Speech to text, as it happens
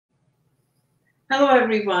Hello,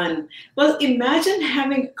 everyone. Well, imagine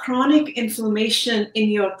having chronic inflammation in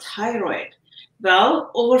your thyroid.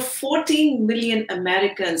 Well, over 14 million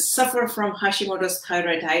Americans suffer from Hashimoto's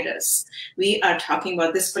thyroiditis. We are talking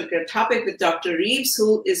about this particular topic with Dr. Reebs,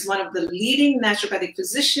 who is one of the leading naturopathic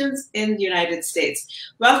physicians in the United States.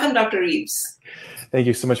 Welcome, Dr. Reebs. Thank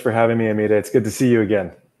you so much for having me, Amita. It's good to see you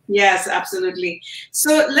again. Yes, absolutely.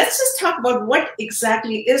 So let's just talk about what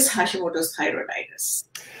exactly is Hashimoto's thyroiditis.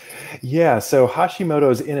 Yeah, so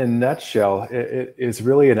Hashimoto's, in a nutshell, it is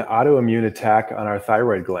really an autoimmune attack on our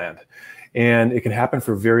thyroid gland. And it can happen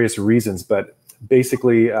for various reasons, but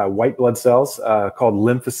basically white blood cells called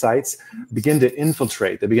lymphocytes begin to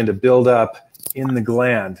infiltrate. They begin to build up in the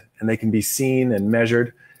gland, and they can be seen and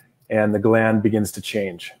measured, and the gland begins to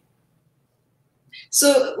change.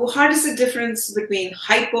 So how does the difference between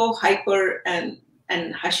hypo, hyper, and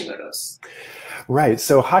Hashimoto's? Right.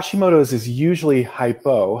 So Hashimoto's is usually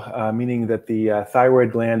hypo, meaning that the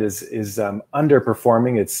thyroid gland is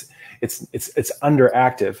underperforming. It's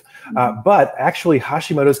underactive. But actually,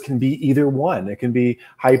 Hashimoto's can be either one. It can be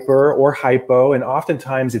hyper or hypo, and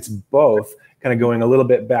oftentimes it's both, kind of going a little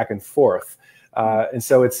bit back and forth. And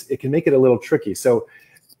so it can make it a little tricky. So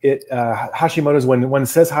Hashimoto's, when one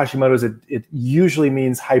says Hashimoto's, it usually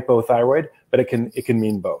means hypothyroid, but it can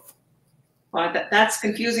mean both. Well, that's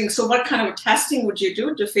confusing. So what kind of testing would you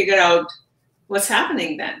do to figure out what's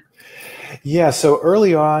happening then? Yeah, so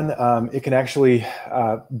early on, it can actually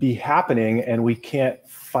be happening and we can't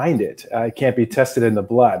find it. It can't be tested in the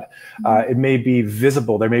blood. It may be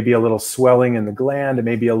visible. There may be a little swelling in the gland. It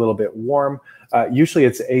may be a little bit warm. Usually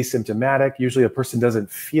it's asymptomatic. Usually a person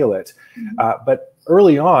doesn't feel it. But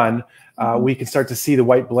early on, we can start to see the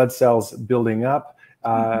white blood cells building up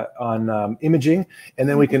on imaging, and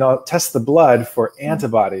then we can test the blood for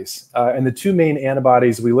antibodies. And the two main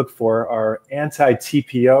antibodies we look for are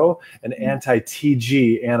anti-TPO and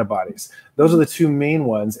anti-TG antibodies. Those are the two main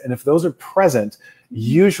ones, and if those are present,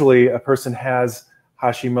 usually a person has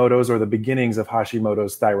Hashimoto's or the beginnings of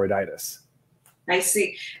Hashimoto's thyroiditis. I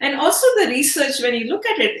see. And also the research, when you look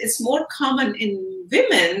at it, it's more common in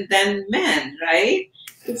women than men, right?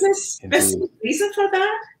 Is there a specific reason for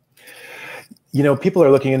that? You know, people are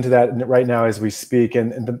looking into that right now as we speak,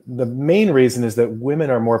 and the main reason is that women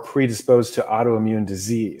are more predisposed to autoimmune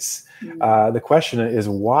disease. The question is,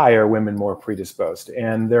 why are women more predisposed?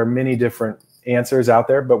 And there are many different answers out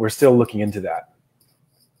there, but we're still looking into that.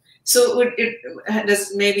 So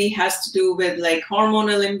it maybe has to do with like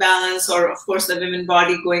hormonal imbalance, or of course the women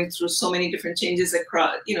body going through so many different changes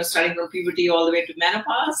across, starting from puberty all the way to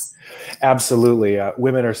menopause? Absolutely.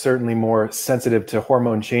 Women are certainly more sensitive to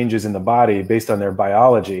hormone changes in the body based on their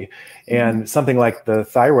biology. And something like the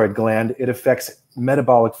thyroid gland, it affects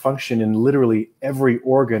metabolic function in literally every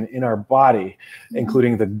organ in our body,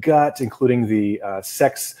 including the gut, including the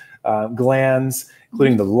sex glands,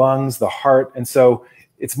 including the lungs, the heart. And so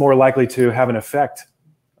it's more likely to have an effect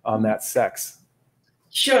on that sex.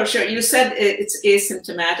 Sure. You said it's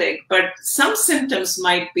asymptomatic, but some symptoms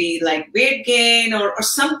might be like weight gain or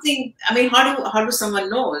something. I mean, how do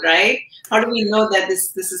someone know, right? How do we know that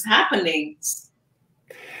this is happening?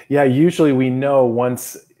 Yeah, usually we know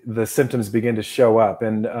once the symptoms begin to show up.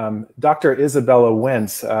 And Dr. Isabella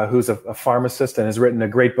Wentz, who's a pharmacist and has written a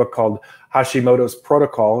great book called Hashimoto's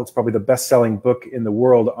Protocol. It's probably the best-selling book in the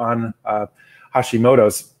world on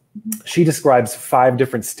Hashimoto's. She describes 5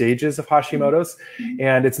 different stages of Hashimoto's,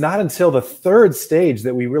 and it's not until the 3rd stage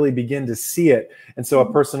that we really begin to see it. And so a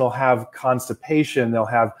person will have constipation, they'll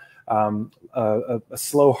have a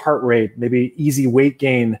slow heart rate, maybe easy weight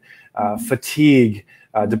gain, fatigue,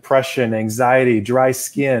 depression, anxiety, dry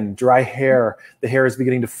skin, dry hair. The hair is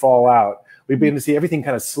beginning to fall out. We begin to see everything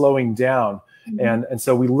kind of slowing down. And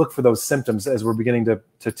so we look for those symptoms as we're beginning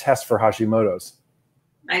to test for Hashimoto's.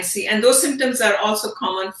 I see. And those symptoms are also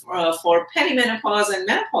common for perimenopause and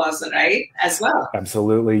menopause, right, as well?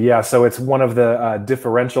 Absolutely. Yeah. So it's one of the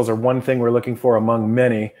differentials, or one thing we're looking for among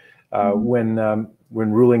many when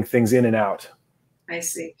ruling things in and out. I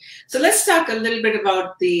see. So let's talk a little bit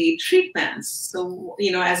about the treatments. So,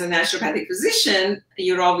 as a naturopathic physician,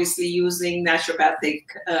 you're obviously using naturopathic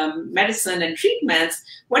medicine and treatments.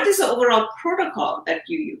 What is the overall protocol that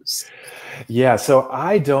you use? Yeah, so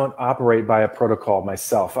I don't operate by a protocol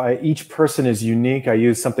myself. Each person is unique. I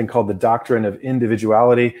use something called the doctrine of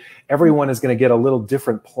individuality. Everyone is going to get a little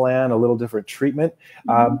different plan, a little different treatment,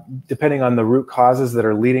 depending on the root causes that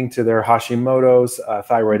are leading to their Hashimoto's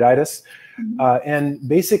thyroiditis. And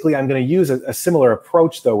basically, I'm going to use a similar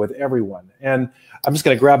approach, though, with everyone. And I'm just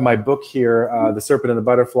going to grab my book here, The Serpent and the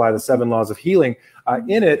Butterfly, The 7 Laws of Healing.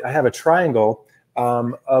 In it, I have a triangle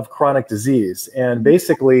of chronic disease. And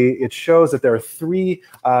basically, it shows that there are three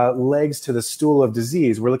legs to the stool of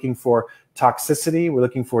disease. We're looking for toxicity, we're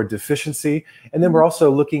looking for deficiency, and then we're also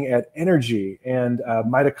looking at energy and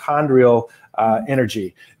mitochondrial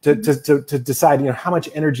energy to decide, how much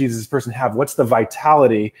energy does this person have? What's the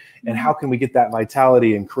vitality, and how can we get that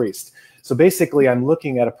vitality increased? So basically, I'm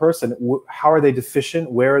looking at a person. How are they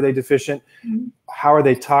deficient? Where are they deficient? How are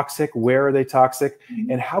they toxic? Where are they toxic?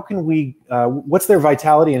 And how can we, what's their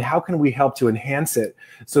vitality, and how can we help to enhance it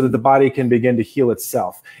so that the body can begin to heal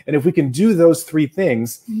itself? And if we can do those three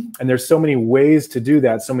things, and there's so many ways to do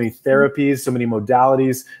that, so many therapies, so many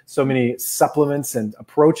modalities, so many supplements and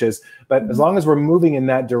approaches, but as long as we're moving in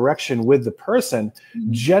that direction with the person,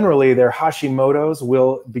 generally their Hashimoto's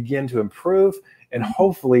will begin to improve and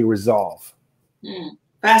hopefully resolve.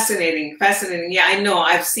 Fascinating, fascinating. Yeah, I know.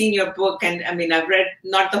 I've seen your book, and I mean, I've read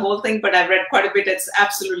not the whole thing, but I've read quite a bit. It's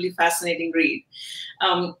absolutely fascinating read.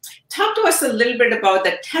 Talk to us a little bit about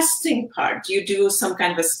the testing part. Do you do some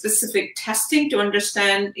kind of a specific testing to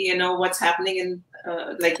understand, what's happening in,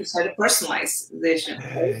 like you said, a personalization?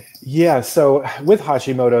 Right? Yeah. So with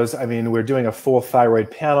Hashimoto's, I mean, we're doing a full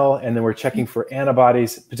thyroid panel, and then we're checking for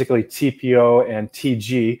antibodies, particularly TPO and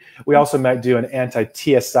TG. We also might do an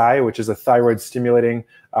anti-TSI, which is a thyroid stimulating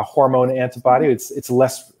hormone antibody. It's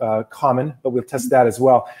less common, but we'll test that as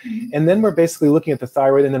well. And then we're basically looking at the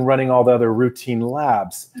thyroid and then running all the other routine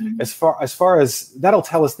labs. As far as that'll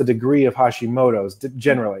tell us the degree of Hashimoto's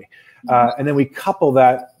generally. And then we couple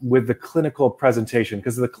that with the clinical presentation,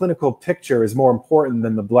 because the clinical picture is more important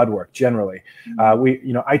than the blood work generally.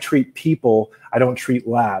 I treat people, I don't treat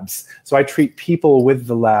labs. So I treat people with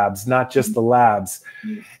the labs, not just the labs.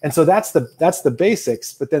 And so that's the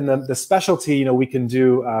basics. But then the specialty, we can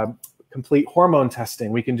do complete hormone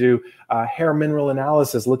testing. We can do hair mineral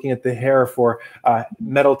analysis, looking at the hair for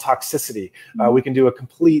metal toxicity. We can do a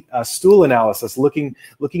complete stool analysis, looking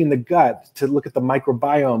in the gut to look at the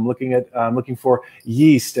microbiome, looking for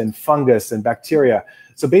yeast and fungus and bacteria.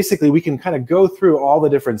 So basically, we can kind of go through all the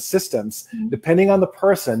different systems, depending on the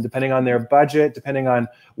person, depending on their budget, depending on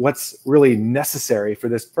what's really necessary for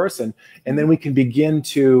this person. And then we can begin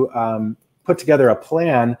to put together a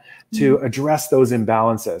plan to address those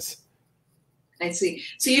imbalances. I see.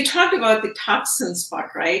 So you talked about the toxins part,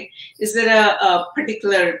 right? Is there a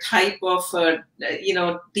particular type of,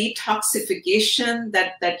 detoxification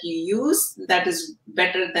that you use that is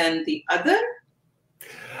better than the other?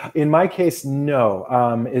 In my case, no.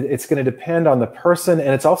 It's going to depend on the person, and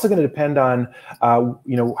it's also going to depend on,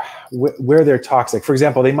 where they're toxic. For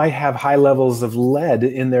example, they might have high levels of lead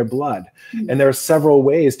in their blood, and there are several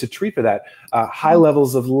ways to treat for that. High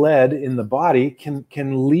levels of lead in the body can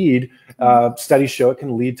lead, studies show it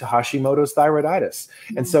can lead to Hashimoto's thyroiditis.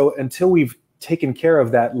 And so until we've taken care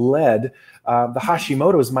of that lead, the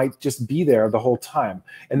Hashimoto's might just be there the whole time.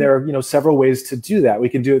 And there are, several ways to do that. We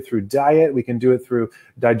can do it through diet. We can do it through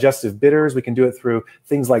digestive bitters. We can do it through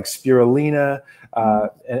things like spirulina.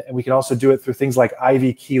 And we can also do it through things like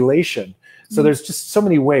IV chelation. So there's just so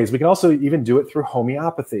many ways. We can also even do it through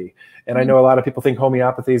homeopathy. And I know a lot of people think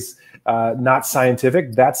homeopathy is not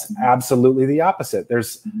scientific. That's absolutely the opposite.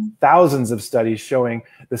 There's thousands of studies showing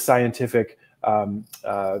the scientific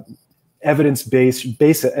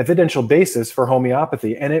evidential basis for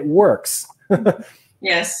homeopathy, and it works.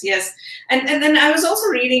 Yes. And then I was also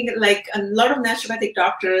reading, like, a lot of naturopathic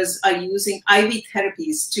doctors are using IV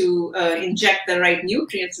therapies to inject the right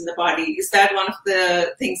nutrients in the body. Is that one of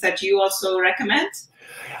the things that you also recommend?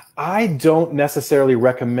 I don't necessarily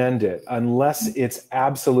recommend it unless it's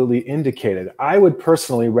absolutely indicated. I would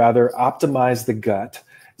personally rather optimize the gut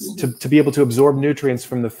to be able to absorb nutrients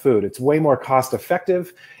from the food. It's way more cost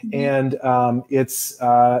effective, and it's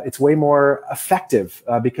way more effective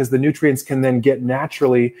because the nutrients can then get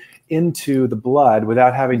naturally into the blood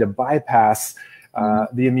without having to bypass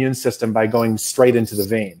the immune system by going straight into the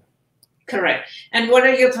vein. Correct. And what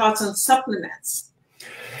are your thoughts on supplements?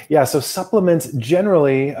 Yeah, so supplements,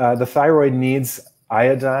 generally, the thyroid needs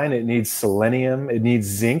iodine, it needs selenium, it needs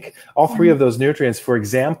zinc. All three of those nutrients, for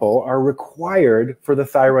example, are required for the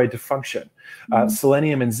thyroid to function.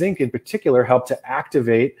 Selenium and zinc in particular help to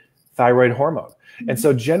activate thyroid hormone. And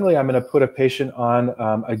so generally, I'm going to put a patient on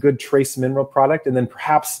a good trace mineral product, and then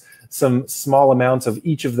perhaps some small amounts of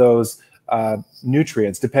each of those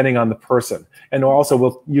nutrients, depending on the person. And also,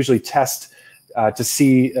 we'll usually test to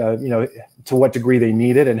see, to what degree they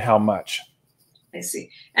need it and how much. I see.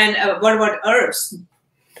 And what about herbs?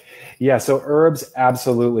 Yeah, so herbs,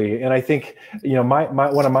 absolutely. And I think,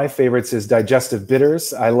 one of my favorites is digestive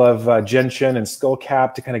bitters. I love gentian and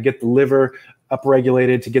skullcap to kind of get the liver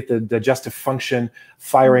upregulated, to get the digestive function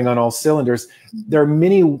firing on all cylinders. There are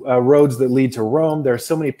many roads that lead to Rome. There are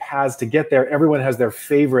so many paths to get there. Everyone has their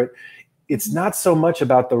favorite. It's not so much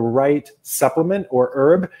about the right supplement or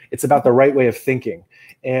herb. It's about the right way of thinking.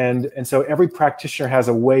 And so every practitioner has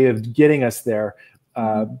a way of getting us there,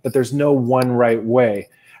 but there's no one right way.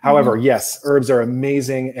 However, yes, herbs are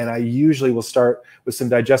amazing, and I usually will start with some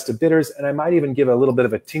digestive bitters, and I might even give a little bit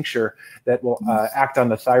of a tincture that will act on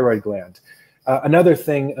the thyroid gland. Another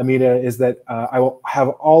thing, Amita, is that I will have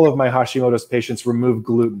all of my Hashimoto's patients remove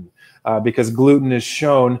gluten because gluten is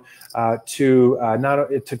shown to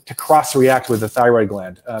cross-react with the thyroid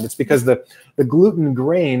gland. It's because the gluten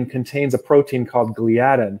grain contains a protein called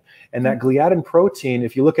gliadin, and that gliadin protein,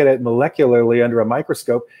 if you look at it molecularly under a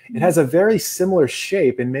microscope, it has a very similar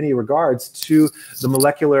shape in many regards to the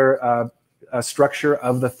molecular structure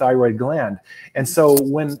of the thyroid gland. And so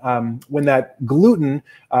when that gluten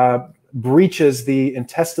breaches the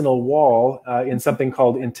intestinal wall in something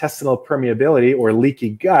called intestinal permeability or leaky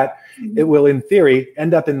gut, it will, in theory,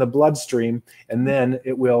 end up in the bloodstream, and then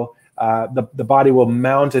it will the body will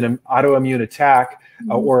mount an autoimmune attack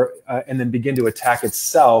and then begin to attack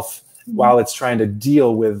itself while it's trying to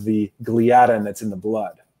deal with the gliadin that's in the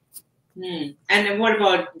blood. And then what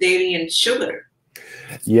about dairy and sugar?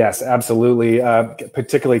 Yes, absolutely.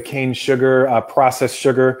 Particularly cane sugar, processed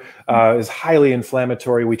sugar is highly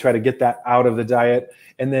inflammatory. We try to get that out of the diet.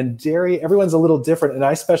 And then dairy, everyone's a little different. And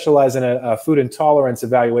I specialize in a food intolerance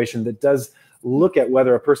evaluation that does look at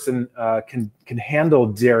whether a person can handle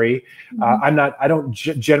dairy. I don't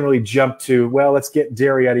generally jump to, well, let's get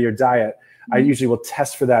dairy out of your diet. I usually will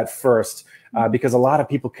test for that first because a lot of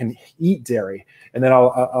people can eat dairy. And then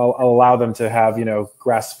I'll allow them to have,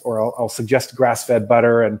 I'll suggest grass-fed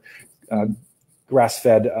butter and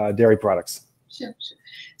grass-fed dairy products. Sure.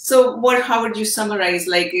 So how would you summarize?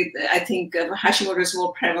 I think Hashimoto is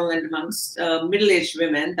more prevalent amongst middle-aged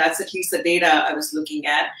women. That's at least the data I was looking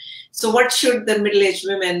at. So what should the middle-aged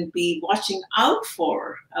women be watching out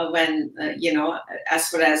for when, as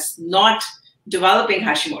far as not developing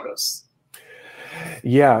Hashimoto's?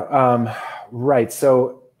 Yeah, right.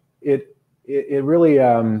 So it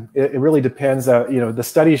really depends. The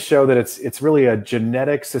studies show that it's really a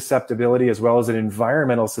genetic susceptibility as well as an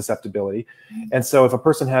environmental susceptibility. And so if a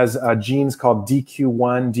person has genes called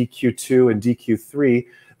DQ1, DQ2, and DQ3,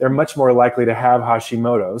 they're much more likely to have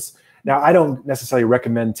Hashimoto's. Now, I don't necessarily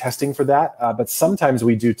recommend testing for that, but sometimes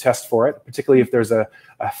we do test for it, particularly if there's a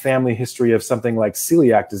family history of something like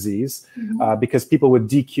celiac disease, because people with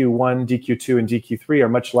DQ1, DQ2, and DQ3 are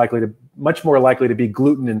much more likely to be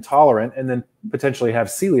gluten intolerant and then potentially have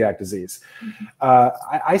celiac disease.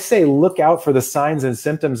 I say look out for the signs and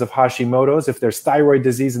symptoms of Hashimoto's. If there's thyroid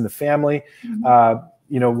disease in the family,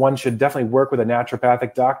 one should definitely work with a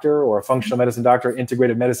naturopathic doctor or a functional medicine doctor,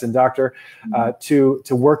 integrated medicine doctor to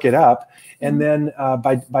work it up. And then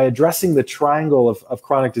by addressing the triangle of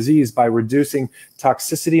chronic disease, by reducing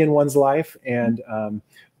toxicity in one's life and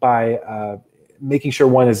by making sure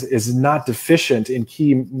one is not deficient in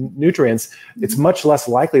key nutrients, it's much less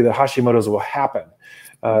likely that Hashimoto's will happen.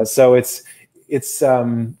 So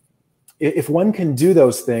if one can do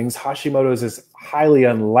those things, Hashimoto's is highly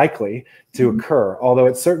unlikely to occur, although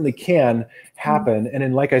it certainly can happen.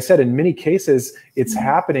 And like I said, in many cases, it's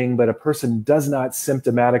happening, but a person does not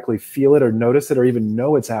symptomatically feel it or notice it or even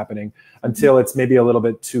know it's happening until it's maybe a little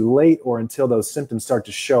bit too late or until those symptoms start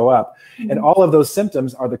to show up. And all of those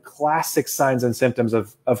symptoms are the classic signs and symptoms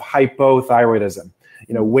of hypothyroidism.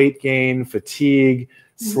 Weight gain, fatigue,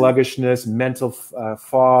 sluggishness, mental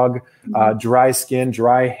fog, dry skin,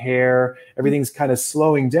 dry hair, everything's kind of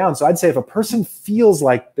slowing down. So I'd say if a person feels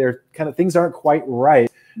like things aren't quite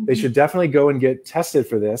right, they should definitely go and get tested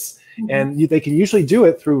for this. And they can usually do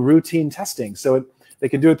it through routine testing. So they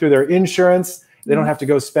can do it through their insurance. They don't have to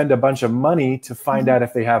go spend a bunch of money to find out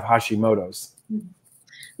if they have Hashimoto's.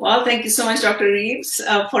 Well, thank you so much, Dr.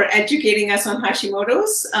 Reebs, for educating us on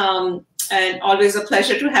Hashimoto's. And always a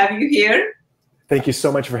pleasure to have you here. Thank you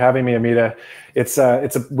so much for having me, Amita. It's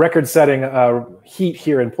a record-setting heat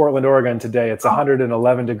here in Portland, Oregon today. It's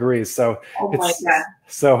 111 degrees, so it's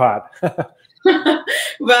so hot.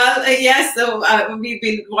 Well, yes, so we've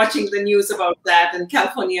been watching the news about that, and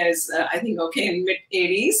California is, I think, okay in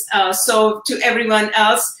mid-80s. So to everyone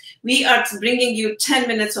else, we are bringing you 10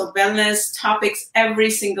 minutes of wellness topics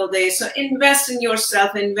every single day. So invest in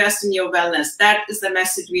yourself, invest in your wellness. That is the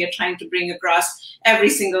message we are trying to bring across every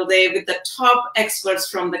single day with the top experts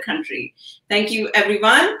from the country. Thank you,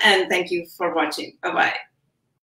 everyone, and thank you for watching. Bye-bye.